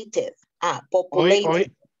 Lated. Populated.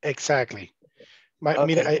 Hoy, exactly. Okay.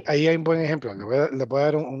 Mira, ahí hay un buen ejemplo. Le voy a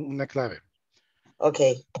dar una clave.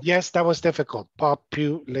 Okay. Yes, that was difficult.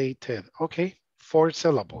 Populated. Okay, 4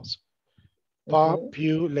 syllables.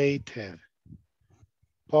 Populated.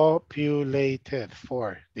 Populated.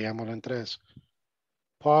 4. Digámoslo en 3.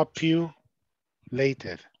 Populated.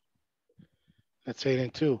 Let's say it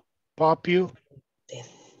in 2. Populated.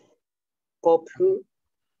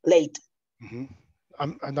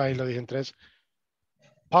 No, ahí lo dije en 3.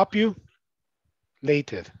 Populated.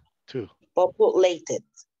 2. Populated.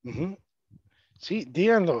 Sí,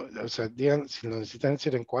 díganlo, o sea, digan, si lo necesitan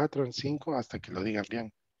decir en 4, en 5, hasta que lo digan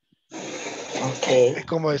bien. Okay. Es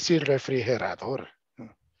como decir refrigerador.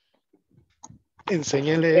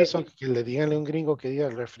 Enséñenle eso, que le digan a un gringo que diga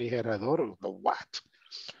refrigerador. What?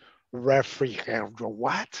 Refrigerador,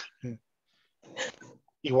 what?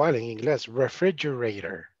 Igual en inglés,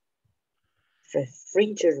 refrigerator.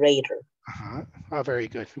 Refrigerator. Ajá. Ah, very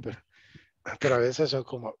good. Pero a veces son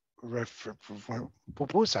como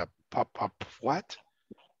pupusa, what?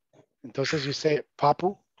 Entonces you say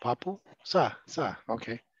papu, sa,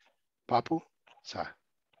 okay. Papu, sa,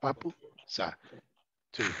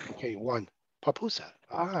 two, okay, one, papusa.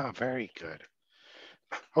 Ah, very good.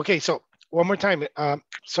 Okay, so one more time.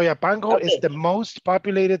 Soyapango is the most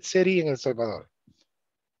populated city in El Salvador.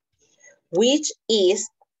 Which is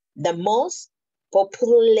the most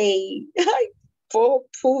populated,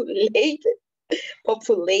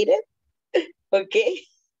 okay?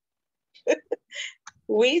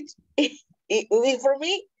 Which is for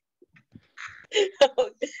me?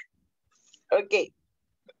 Okay.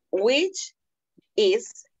 Which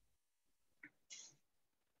is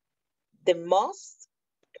the most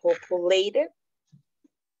populated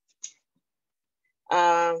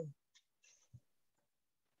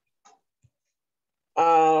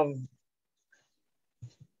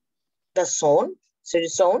the zone, city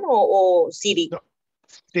zone or city? No,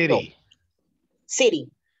 city. No.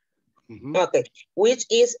 City. Mm-hmm. Okay. Which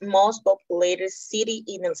is most populated city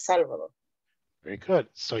in El Salvador? Very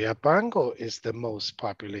good. Soyapango is the most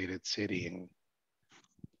populated city in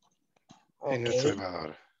El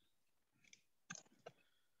Salvador.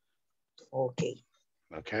 Okay.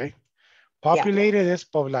 Okay. Populated is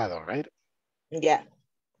poblado, right? Yeah.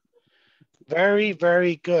 Very,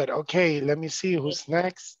 very good. Okay, let me see who's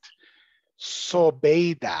next.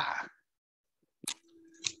 Sobeida.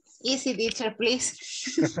 Easy, teacher, please.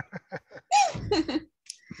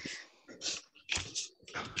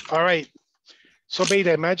 All right.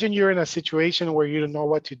 Sobeida, imagine you're in a situation where you don't know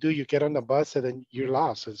what to do. You get on the bus and then you're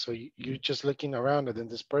lost. And so you're just looking around and then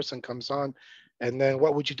this person comes on. And then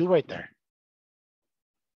what would you do right there?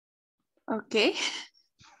 Okay.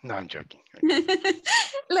 No, I'm joking.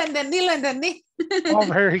 Lo entendí. Oh,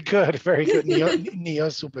 very good, very good. Ni yo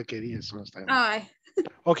supe que días los times. Ay.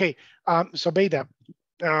 Okay, Sobeida,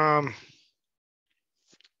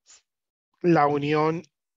 La Unión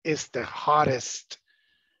is the hottest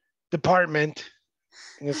department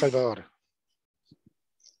in El Salvador.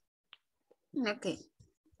 Okay.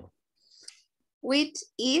 Which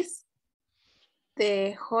is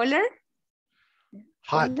the holler?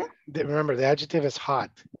 Hot. Remember, the adjective is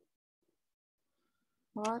hot.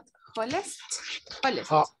 What? Hottest? Hottest.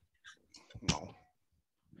 Hot. No.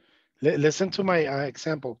 Listen to my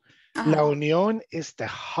example. La Unión is the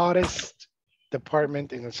hottest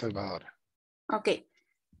department in El Salvador. Okay.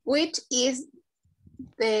 Which is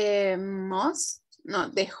the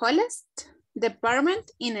hottest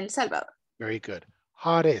department in El Salvador? Very good.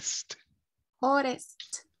 Hottest.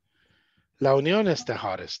 Hottest. La Unión is the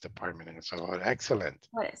hottest department in El Salvador. Excellent.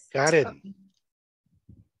 Hottest. Got it. Okay.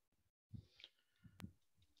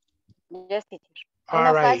 Yes, teacher.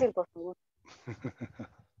 All right. Fácil, por favor.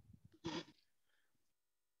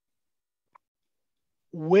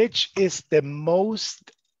 Which is the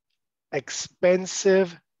most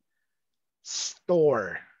expensive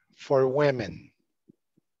store for women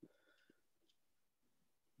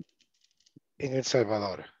in El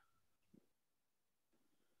Salvador?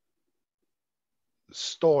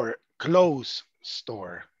 Store, clothes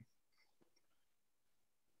store.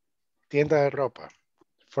 Tienda de ropa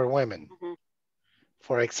for women.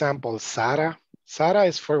 For example, Zara. Zara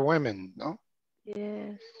is for women, no?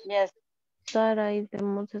 Yes. Yes. Zara is the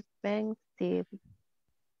most expensive.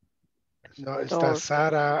 No, it's not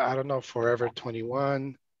Zara. I don't know, Forever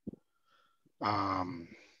 21.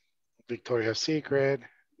 Victoria's Secret.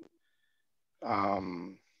 I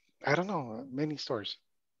don't know, many stores.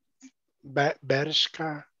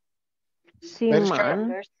 Bershka.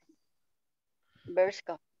 Bershka.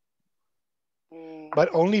 Bershka. But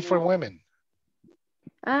only for women.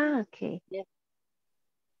 Ah, okay. Yes.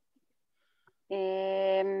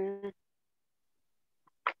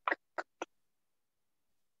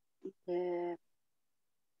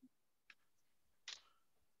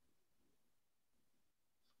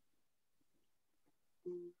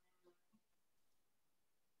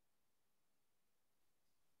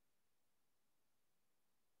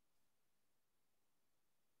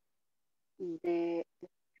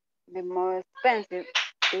 The more expensive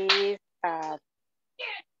is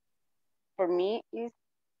for me is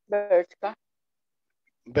Bershka.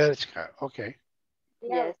 Bershka, okay.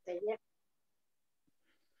 Yes.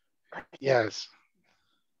 Yes.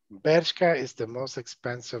 Bershka is the most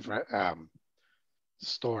expensive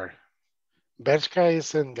store. Bershka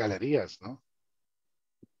is en galerías, ¿no?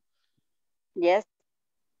 Yes.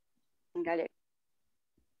 En Gallery.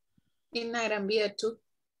 In la Gran Vía too.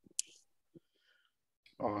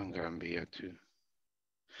 Oh, en Gran Vía, too.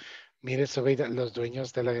 Mire, Sobeida, los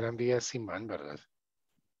dueños de la Gran Vía es Simán, ¿verdad?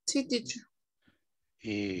 Sí, teacher.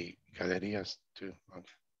 Y galerías, too.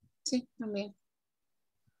 Okay. Sí, también.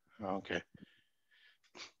 Okay.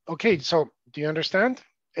 Okay, so, do you understand?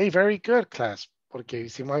 Hey, very good, class. Porque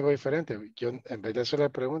hicimos algo diferente. Yo, en vez de hacer la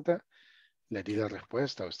pregunta, le di la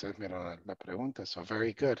respuesta. Ustedes miraron la pregunta. So,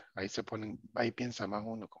 very good. Ahí se ponen, ahí piensa más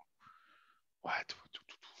uno como, what?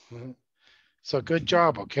 So, good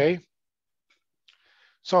job, okay?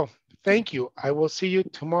 So, thank you. I will see you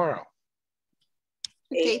tomorrow.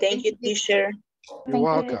 Okay, thank you, teacher. You're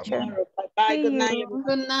welcome. Bye-bye. Good night.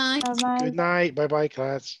 Good night. Bye-bye. Good night. Bye-bye,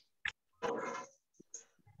 class.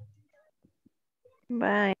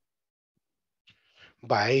 Bye.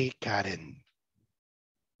 Bye, Karen.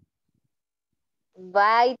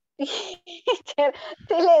 Bye, teacher.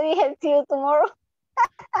 Sí le dije see you tomorrow.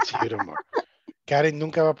 See you tomorrow. Karen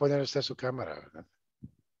nunca va a poner usted su cámara, ¿verdad?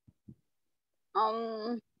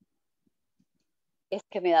 Es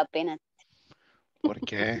que me da pena. ¿Por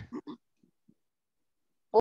qué?